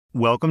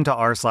Welcome to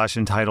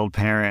r/entitled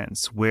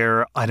parents,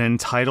 where an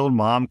entitled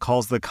mom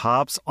calls the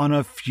cops on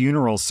a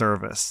funeral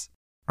service.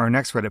 Our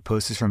next Reddit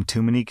post is from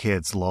Too Many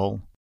Kids,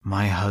 lol.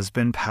 My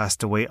husband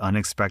passed away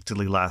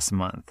unexpectedly last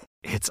month.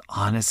 It's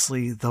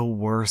honestly the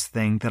worst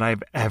thing that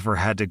I've ever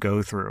had to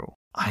go through.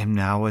 I'm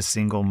now a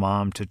single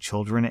mom to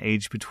children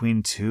aged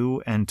between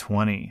 2 and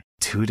 20.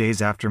 2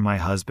 days after my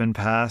husband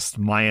passed,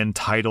 my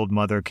entitled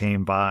mother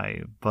came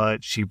by,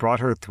 but she brought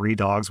her 3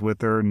 dogs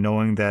with her,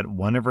 knowing that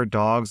one of her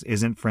dogs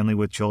isn't friendly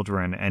with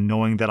children and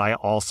knowing that I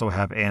also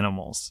have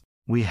animals.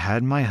 We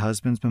had my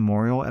husband's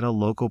memorial at a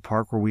local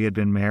park where we had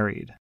been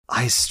married.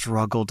 I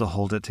struggled to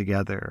hold it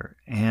together,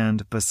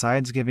 and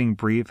besides giving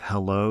brief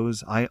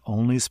hellos, I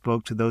only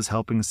spoke to those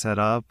helping set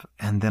up,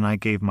 and then I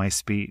gave my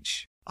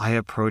speech. I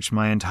approached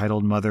my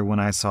entitled mother when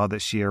I saw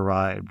that she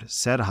arrived,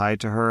 said hi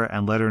to her,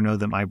 and let her know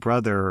that my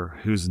brother,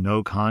 who's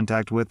no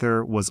contact with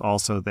her, was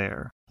also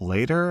there.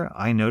 Later,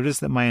 I noticed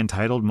that my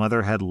entitled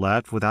mother had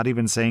left without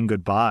even saying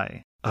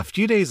goodbye. A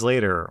few days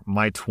later,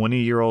 my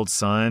 20-year-old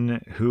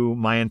son, who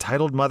my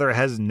entitled mother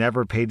has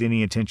never paid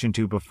any attention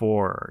to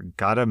before,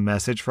 got a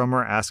message from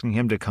her asking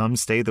him to come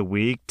stay the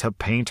week to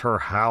paint her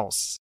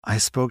house. I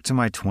spoke to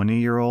my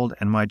 20-year-old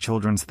and my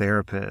children's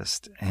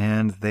therapist,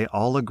 and they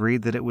all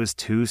agreed that it was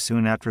too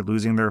soon after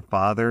losing their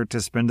father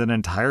to spend an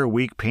entire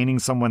week painting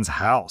someone's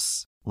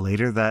house.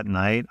 Later that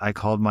night, I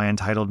called my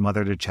entitled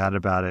mother to chat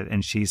about it,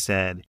 and she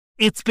said,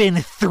 "It's been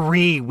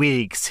 3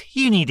 weeks.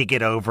 You need to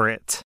get over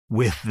it."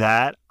 With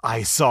that,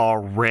 I saw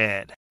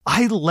red.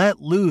 I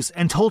let loose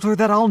and told her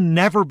that I'll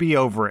never be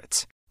over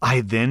it. I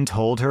then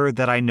told her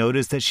that I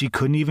noticed that she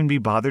couldn't even be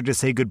bothered to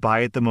say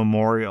goodbye at the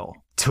memorial,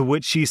 to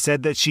which she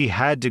said that she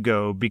had to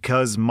go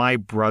because my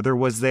brother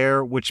was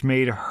there, which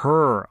made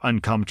her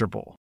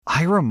uncomfortable.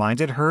 I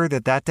reminded her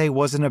that that day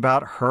wasn't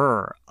about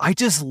her. I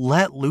just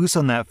let loose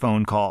on that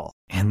phone call.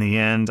 In the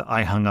end,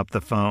 I hung up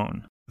the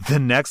phone. The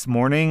next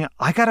morning,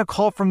 I got a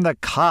call from the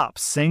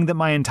cops saying that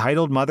my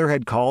entitled mother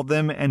had called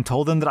them and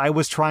told them that I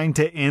was trying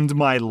to end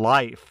my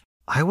life.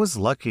 I was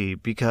lucky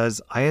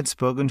because I had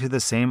spoken to the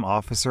same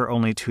officer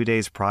only 2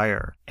 days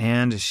prior,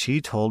 and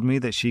she told me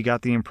that she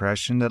got the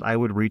impression that I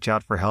would reach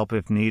out for help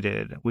if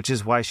needed, which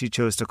is why she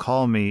chose to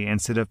call me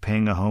instead of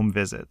paying a home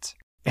visit.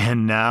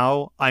 And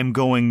now, I'm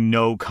going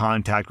no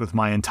contact with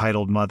my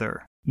entitled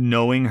mother.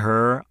 Knowing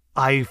her,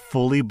 I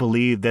fully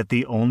believe that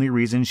the only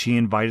reason she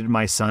invited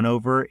my son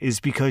over is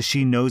because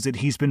she knows that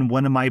he's been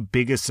one of my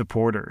biggest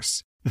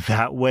supporters.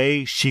 That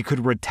way, she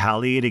could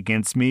retaliate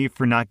against me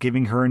for not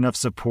giving her enough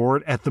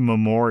support at the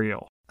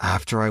memorial.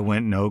 After I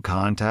went no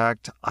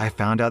contact, I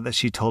found out that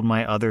she told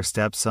my other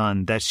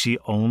stepson that she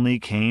only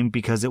came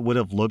because it would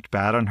have looked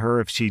bad on her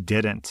if she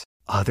didn't.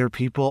 Other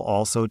people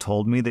also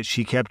told me that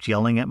she kept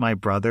yelling at my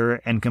brother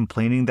and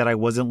complaining that I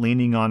wasn't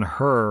leaning on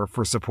her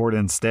for support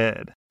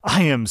instead.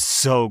 I am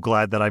so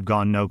glad that I've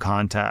gone no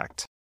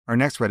contact. Our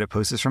next Reddit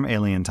post is from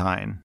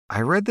Alientine.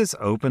 I read this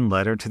open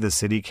letter to the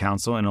city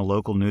council in a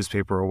local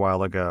newspaper a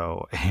while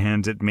ago,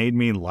 and it made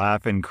me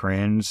laugh and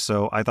cringe,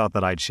 so I thought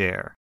that I'd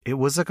share. It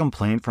was a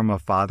complaint from a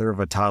father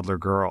of a toddler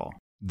girl.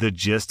 The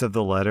gist of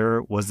the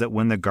letter was that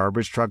when the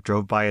garbage truck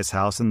drove by his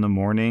house in the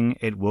morning,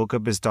 it woke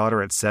up his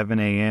daughter at 7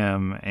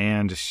 a.m.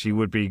 and she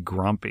would be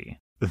grumpy.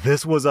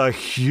 This was a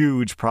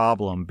huge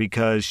problem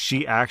because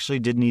she actually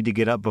did need to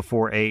get up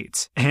before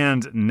 8.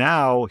 And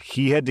now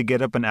he had to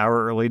get up an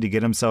hour early to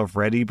get himself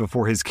ready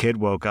before his kid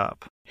woke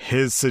up.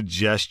 His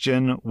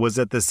suggestion was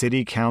that the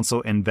city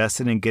council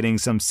invested in getting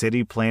some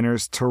city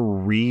planners to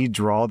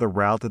redraw the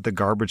route that the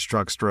garbage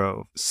trucks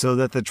drove so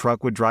that the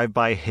truck would drive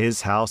by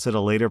his house at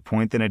a later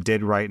point than it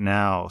did right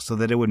now so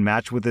that it would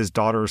match with his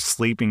daughter's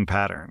sleeping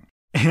pattern.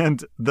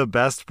 And the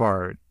best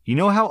part, you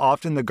know how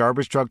often the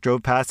garbage truck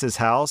drove past his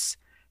house?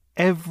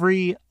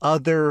 Every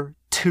other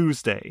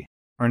Tuesday.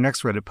 Our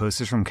next Reddit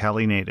post is from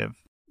Cali Native.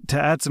 To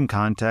add some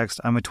context,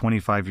 I'm a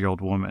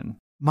 25-year-old woman.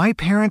 My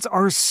parents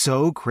are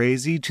so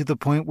crazy to the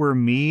point where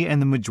me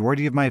and the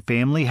majority of my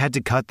family had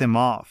to cut them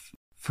off.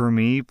 For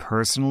me,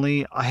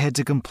 personally, I had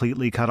to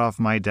completely cut off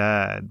my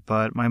dad,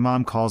 but my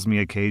mom calls me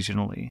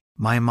occasionally.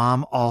 My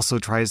mom also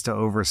tries to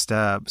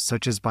overstep,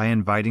 such as by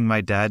inviting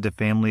my dad to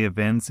family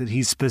events that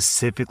he's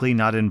specifically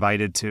not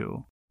invited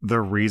to. The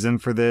reason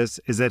for this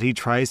is that he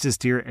tries to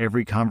steer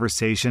every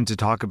conversation to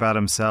talk about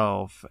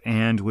himself,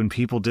 and when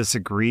people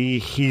disagree,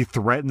 he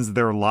threatens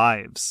their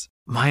lives.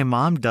 My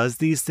mom does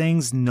these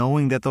things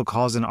knowing that they'll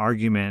cause an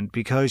argument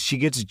because she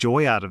gets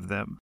joy out of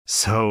them.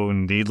 So,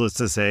 needless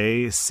to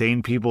say,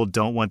 sane people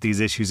don't want these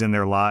issues in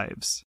their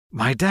lives.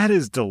 My dad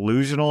is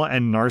delusional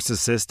and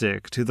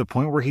narcissistic to the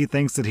point where he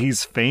thinks that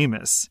he's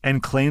famous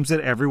and claims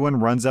that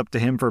everyone runs up to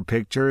him for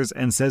pictures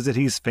and says that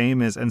he's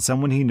famous and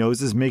someone he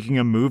knows is making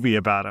a movie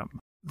about him.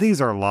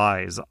 These are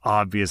lies,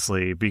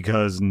 obviously,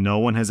 because no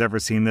one has ever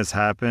seen this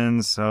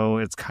happen, so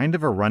it's kind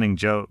of a running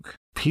joke.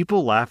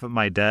 People laugh at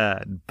my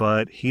dad,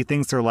 but he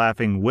thinks they're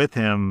laughing with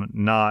him,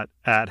 not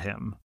at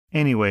him.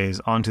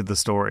 Anyways, on to the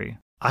story.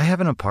 I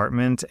have an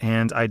apartment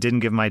and I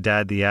didn't give my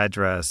dad the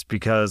address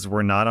because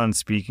we're not on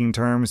speaking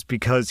terms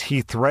because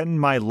he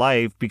threatened my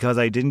life because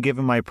I didn't give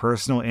him my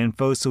personal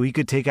info so he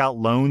could take out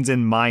loans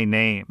in my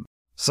name.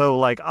 So,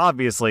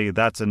 obviously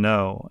that's a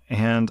no.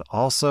 And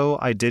also,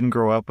 I didn't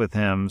grow up with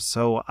him,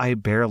 so I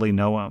barely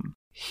know him.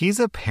 He's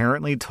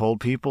apparently told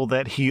people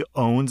that he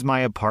owns my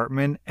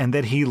apartment and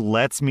that he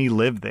lets me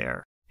live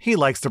there. He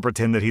likes to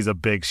pretend that he's a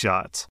big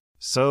shot.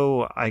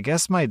 So, I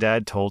guess my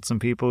dad told some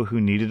people who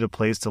needed a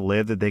place to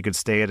live that they could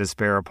stay at his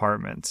spare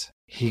apartment.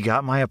 He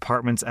got my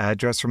apartment's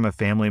address from a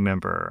family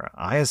member.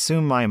 I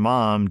assume my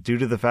mom, due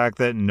to the fact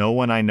that no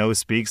one I know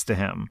speaks to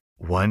him.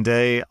 One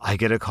day, I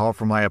get a call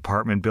from my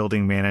apartment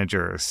building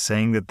manager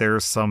saying that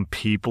there's some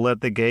people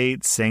at the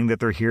gate saying that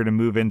they're here to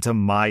move into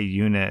my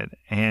unit,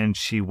 and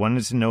she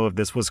wanted to know if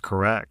this was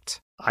correct.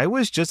 I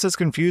was just as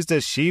confused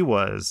as she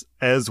was,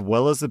 as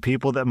well as the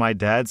people that my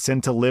dad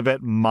sent to live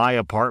at my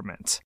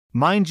apartment.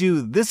 Mind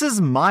you, this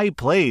is my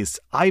place.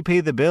 I pay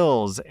the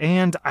bills,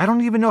 and I don't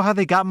even know how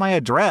they got my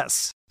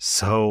address.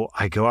 So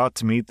I go out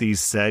to meet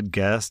these said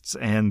guests,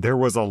 and there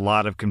was a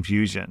lot of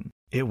confusion.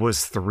 It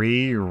was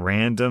 3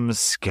 random,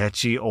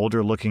 sketchy,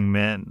 older-looking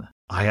men.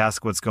 I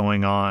asked what's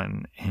going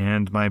on,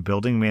 and my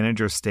building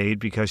manager stayed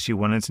because she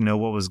wanted to know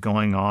what was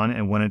going on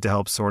and wanted to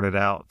help sort it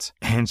out.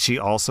 And she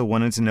also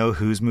wanted to know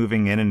who's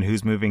moving in and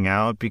who's moving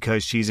out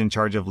because she's in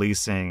charge of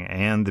leasing,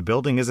 and the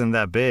building isn't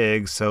that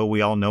big, so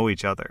we all know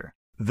each other.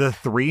 The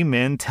 3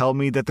 men tell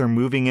me that they're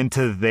moving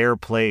into their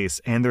place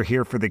and they're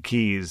here for the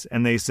keys,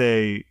 and they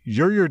say,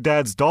 "You're your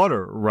dad's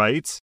daughter,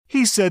 right?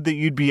 He said that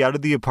you'd be out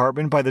of the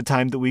apartment by the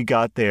time that we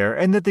got there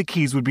and that the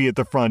keys would be at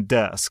the front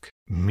desk."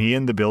 Me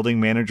and the building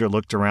manager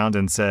looked around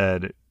and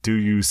said, "Do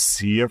you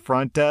see a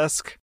front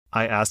desk?"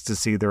 I asked to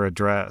see their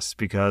address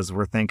because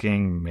we're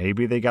thinking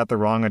maybe they got the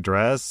wrong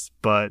address,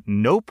 but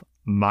nope,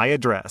 my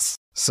address.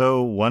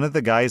 So one of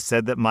the guys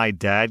said that my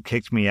dad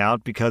kicked me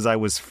out because I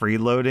was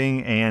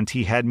freeloading and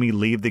he had me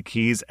leave the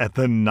keys at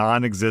the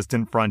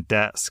non-existent front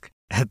desk.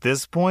 At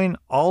this point,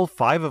 all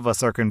 5 of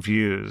us are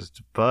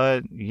confused,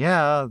 but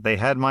yeah, they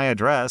had my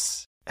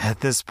address.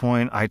 At this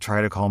point, I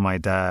try to call my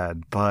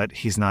dad, but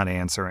he's not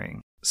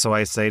answering. So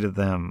I say to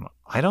them,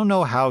 "I don't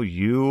know how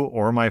you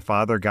or my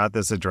father got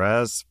this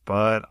address,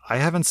 but I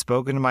haven't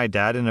spoken to my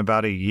dad in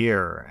about a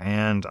year,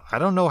 and I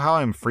don't know how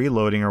I'm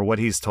freeloading or what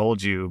he's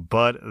told you,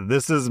 but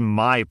this is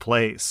my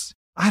place.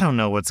 I don't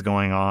know what's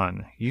going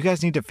on. You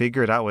guys need to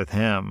figure it out with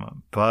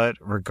him, but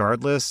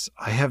regardless,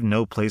 I have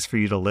no place for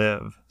you to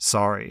live.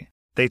 Sorry."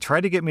 They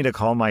try to get me to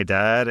call my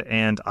dad,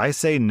 and I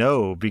say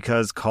no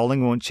because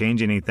calling won't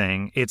change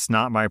anything. It's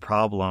not my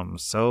problem,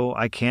 so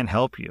I can't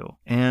help you.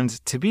 And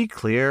to be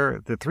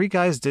clear, the 3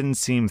 guys didn't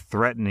seem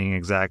threatening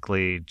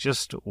exactly,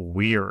 just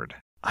weird.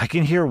 I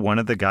can hear one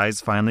of the guys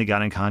finally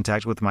got in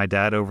contact with my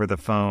dad over the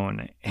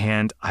phone,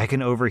 and I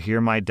can overhear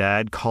my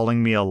dad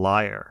calling me a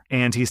liar,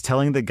 and he's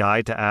telling the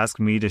guy to ask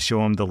me to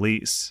show him the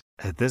lease.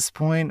 At this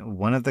point,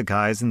 one of the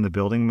guys and the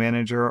building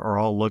manager are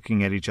all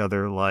looking at each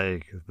other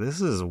like, this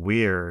is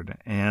weird,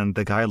 and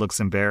the guy looks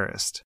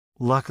embarrassed.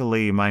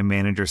 Luckily, my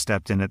manager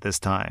stepped in at this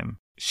time.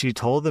 She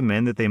told the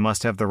men that they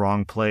must have the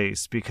wrong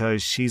place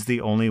because she's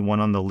the only one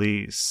on the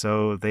lease,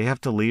 so they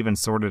have to leave and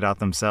sort it out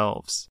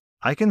themselves.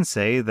 I can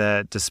say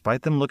that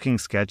despite them looking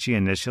sketchy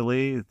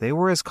initially, they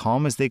were as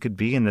calm as they could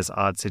be in this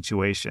odd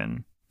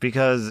situation.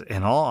 Because,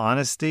 in all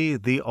honesty,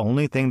 the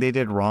only thing they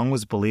did wrong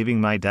was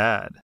believing my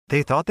dad.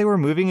 They thought they were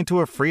moving into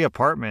a free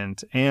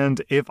apartment,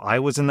 and if I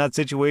was in that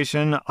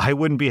situation, I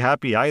wouldn't be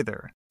happy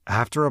either.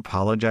 After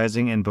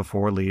apologizing and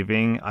before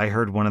leaving, I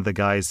heard one of the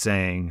guys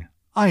saying,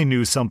 "I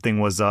knew something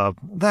was up.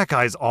 That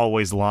guy's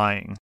always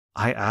lying."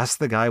 I asked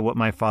the guy what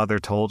my father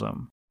told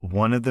him.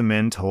 One of the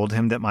men told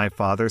him that my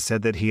father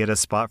said that he had a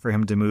spot for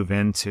him to move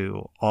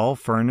into, all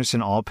furnished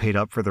and all paid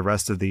up for the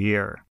rest of the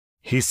year.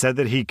 He said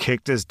that he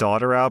kicked his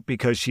daughter out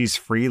because she's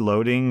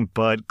freeloading,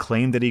 but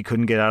claimed that he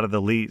couldn't get out of the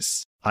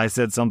lease. I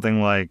said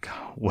something like,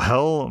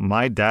 "Well,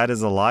 my dad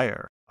is a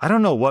liar. I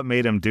don't know what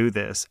made him do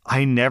this.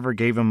 I never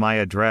gave him my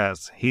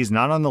address. He's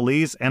not on the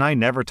lease, and I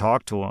never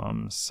talked to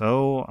him.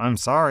 So I'm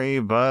sorry,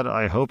 but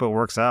I hope it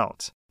works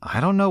out." I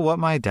don't know what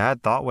my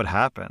dad thought would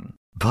happen.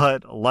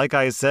 But like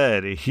I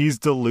said, he's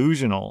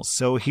delusional,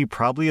 so he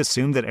probably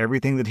assumed that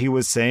everything that he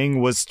was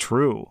saying was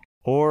true.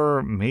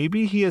 Or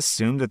maybe he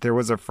assumed that there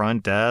was a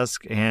front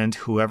desk and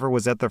whoever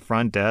was at the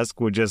front desk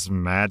would just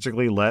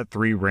magically let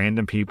 3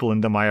 random people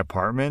into my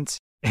apartment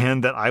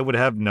and that I would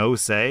have no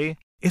say.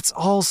 It's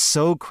all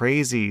so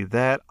crazy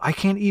that I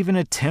can't even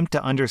attempt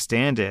to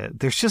understand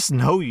it. There's just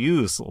no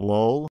use,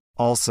 lol.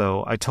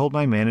 Also, I told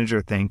my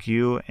manager thank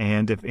you,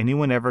 and if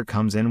anyone ever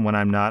comes in when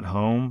I'm not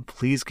home,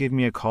 please give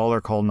me a call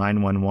or call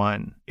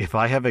 911. If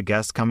I have a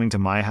guest coming to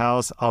my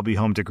house, I'll be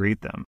home to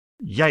greet them.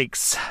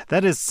 Yikes,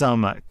 that is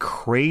some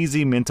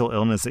crazy mental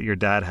illness that your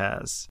dad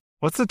has.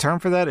 What's the term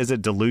for that? Is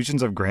it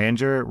delusions of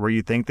grandeur, where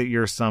you think that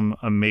you're some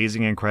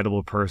amazing,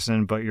 incredible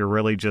person, but you're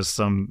really just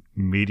some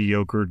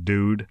mediocre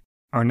dude?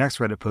 Our next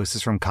Reddit post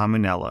is from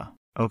Caminella.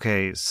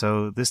 Okay,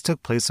 so this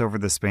took place over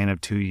the span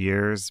of 2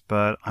 years,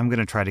 but I'm going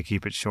to try to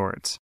keep it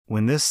short.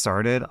 When this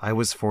started, I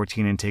was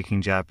 14 and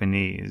taking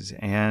Japanese,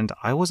 and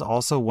I was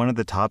also one of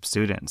the top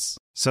students.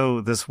 So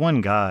this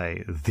one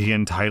guy, the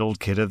entitled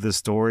kid of the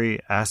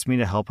story, asked me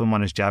to help him on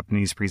his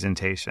Japanese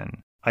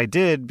presentation. I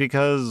did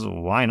because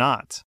why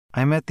not?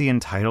 I met the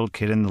entitled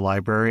kid in the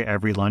library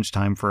every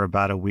lunchtime for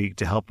about a week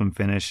to help him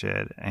finish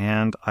it,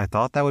 and I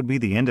thought that would be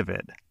the end of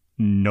it.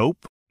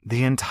 Nope.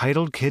 The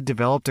entitled kid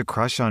developed a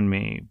crush on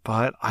me,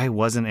 but I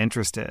wasn't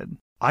interested.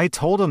 I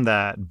told him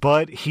that,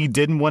 but he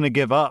didn't want to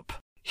give up.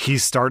 He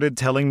started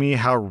telling me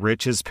how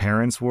rich his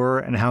parents were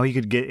and how he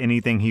could get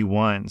anything he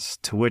wants,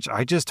 to which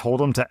I just told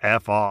him to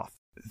F off.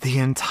 The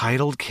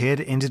entitled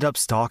kid ended up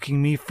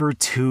stalking me for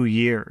 2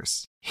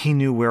 years. He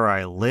knew where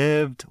I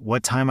lived,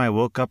 what time I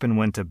woke up and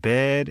went to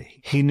bed,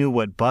 he knew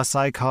what bus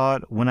I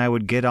caught, when I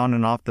would get on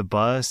and off the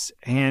bus,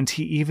 and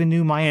he even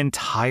knew my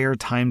entire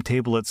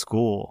timetable at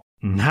school.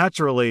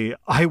 Naturally,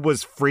 I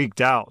was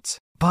freaked out.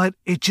 But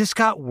it just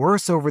got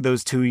worse over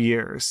those 2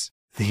 years.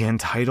 The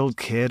entitled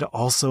kid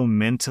also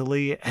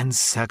mentally and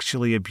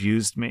sexually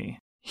abused me.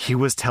 He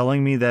was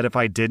telling me that if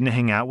I didn't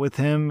hang out with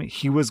him,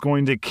 he was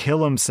going to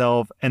kill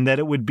himself and that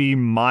it would be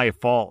my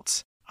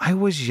fault. I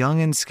was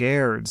young and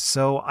scared,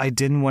 so I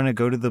didn't want to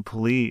go to the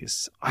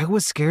police. I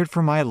was scared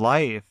for my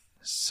life.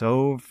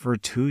 So for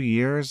 2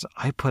 years,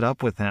 I put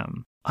up with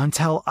him.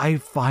 Until I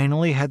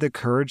finally had the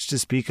courage to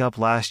speak up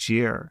last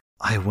year.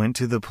 I went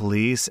to the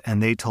police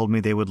and they told me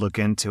they would look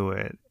into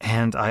it.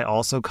 And I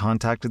also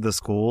contacted the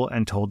school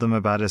and told them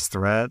about his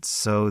threats,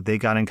 so they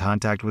got in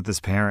contact with his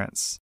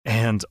parents.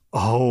 And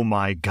oh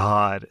my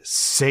God,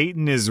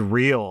 Satan is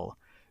real.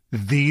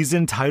 These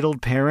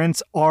entitled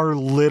parents are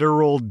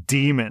literal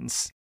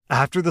demons.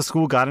 After the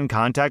school got in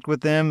contact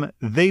with them,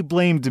 they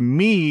blamed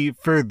me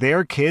for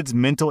their kid's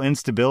mental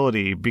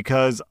instability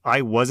because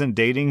I wasn't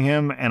dating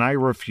him and I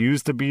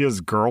refused to be his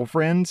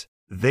girlfriend.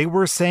 They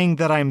were saying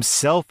that I'm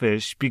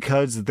selfish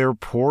because their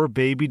poor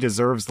baby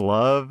deserves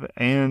love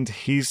and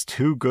he's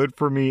too good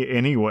for me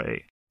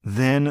anyway.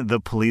 Then the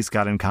police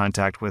got in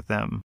contact with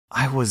them.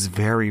 I was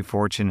very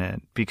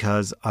fortunate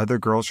because other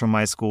girls from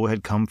my school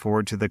had come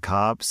forward to the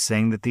cops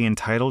saying that the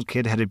entitled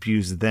kid had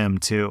abused them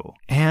too.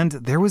 And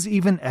there was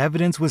even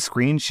evidence with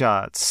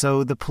screenshots,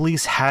 so the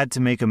police had to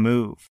make a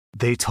move.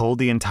 They told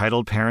the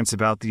entitled parents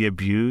about the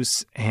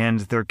abuse,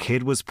 and their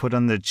kid was put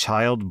on the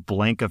child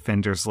blank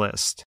offenders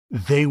list.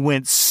 They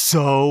went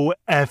so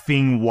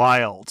effing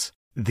wild.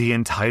 The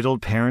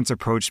entitled parents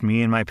approached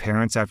me and my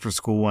parents after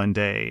school one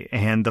day,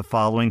 and the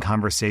following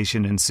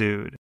conversation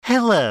ensued.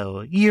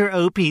 "Hello, you're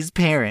OP's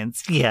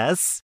parents,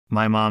 yes?"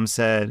 My mom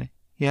said,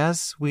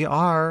 "Yes, we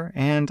are,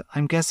 and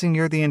I'm guessing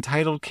you're the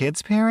entitled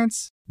kid's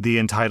parents?" The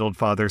entitled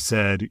father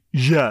said,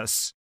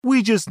 "Yes.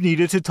 We just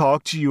needed to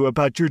talk to you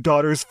about your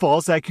daughter's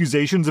false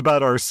accusations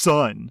about our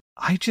son."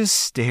 I just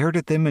stared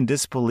at them in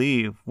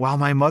disbelief while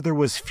my mother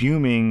was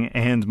fuming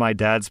and my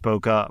dad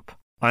spoke up.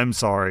 "I'm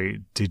sorry,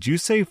 did you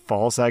say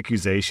false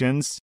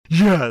accusations?"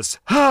 "Yes,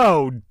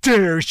 how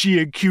dare she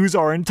accuse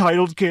our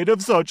entitled kid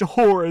of such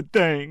horrid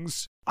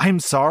things?" "I'm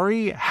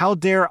sorry, how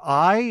dare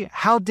I?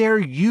 How dare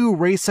you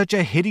raise such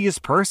a hideous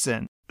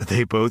person?"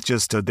 They both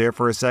just stood there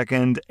for a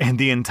second, and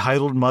the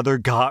entitled mother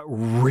got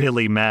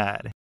really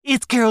mad.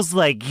 "It's girls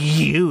like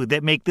you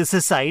that make the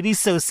society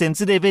so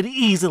sensitive and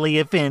easily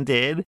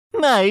offended.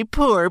 My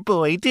poor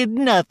boy did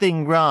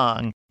nothing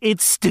wrong.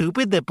 It's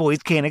stupid that boys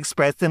can't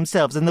express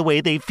themselves in the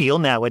way they feel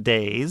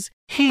nowadays.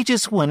 He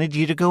just wanted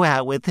you to go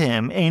out with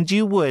him, and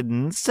you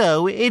wouldn't,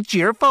 so it's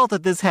your fault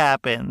that this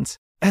happened."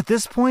 At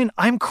this point,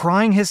 I'm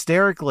crying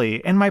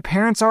hysterically, and my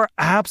parents are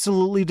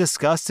absolutely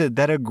disgusted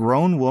that a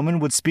grown woman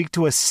would speak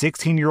to a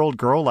 16-year-old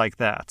girl like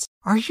that.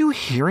 Are you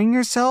hearing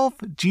yourself?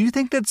 Do you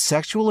think that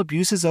sexual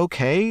abuse is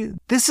okay?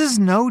 This is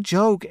no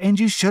joke, and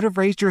you should have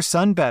raised your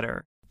son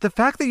better. The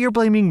fact that you're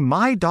blaming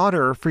my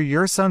daughter for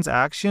your son's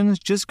actions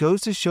just goes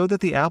to show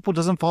that the apple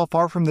doesn't fall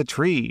far from the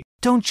tree.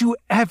 Don't you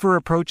ever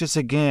approach us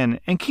again,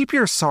 and keep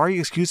your sorry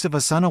excuse of a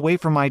son away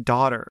from my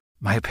daughter.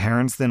 My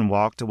parents then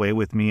walked away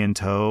with me in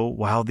tow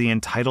while the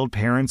entitled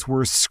parents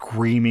were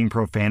screaming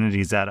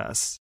profanities at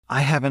us.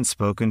 I haven't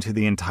spoken to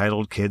the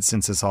entitled kid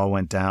since this all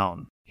went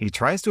down. He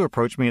tries to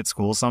approach me at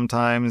school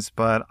sometimes,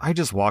 but I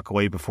just walk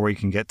away before he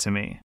can get to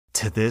me.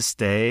 To this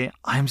day,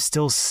 I'm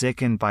still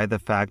sickened by the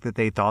fact that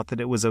they thought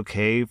that it was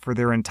okay for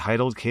their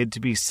entitled kid to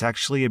be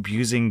sexually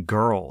abusing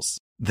girls.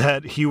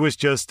 That he was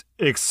just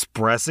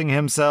expressing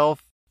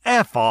himself.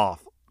 F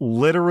off.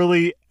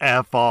 Literally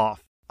F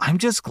off. I'm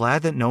just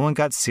glad that no one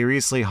got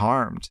seriously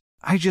harmed.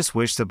 I just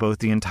wish that both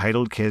the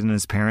entitled kid and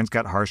his parents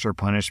got harsher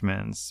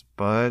punishments,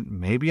 but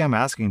maybe I'm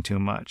asking too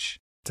much.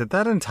 Did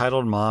that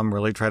entitled mom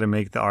really try to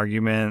make the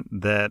argument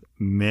that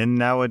men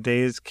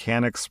nowadays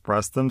can't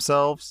express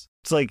themselves?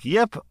 It's like,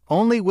 yep,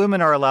 only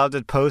women are allowed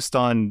to post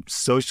on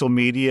social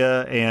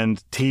media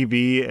and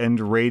TV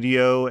and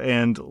radio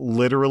and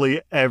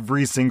literally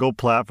every single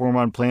platform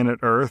on planet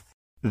Earth.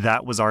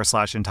 That was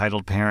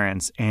r/entitled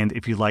parents. And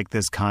if you like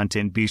this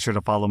content, be sure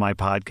to follow my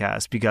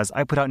podcast because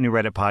I put out new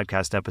Reddit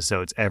podcast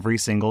episodes every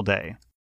single day.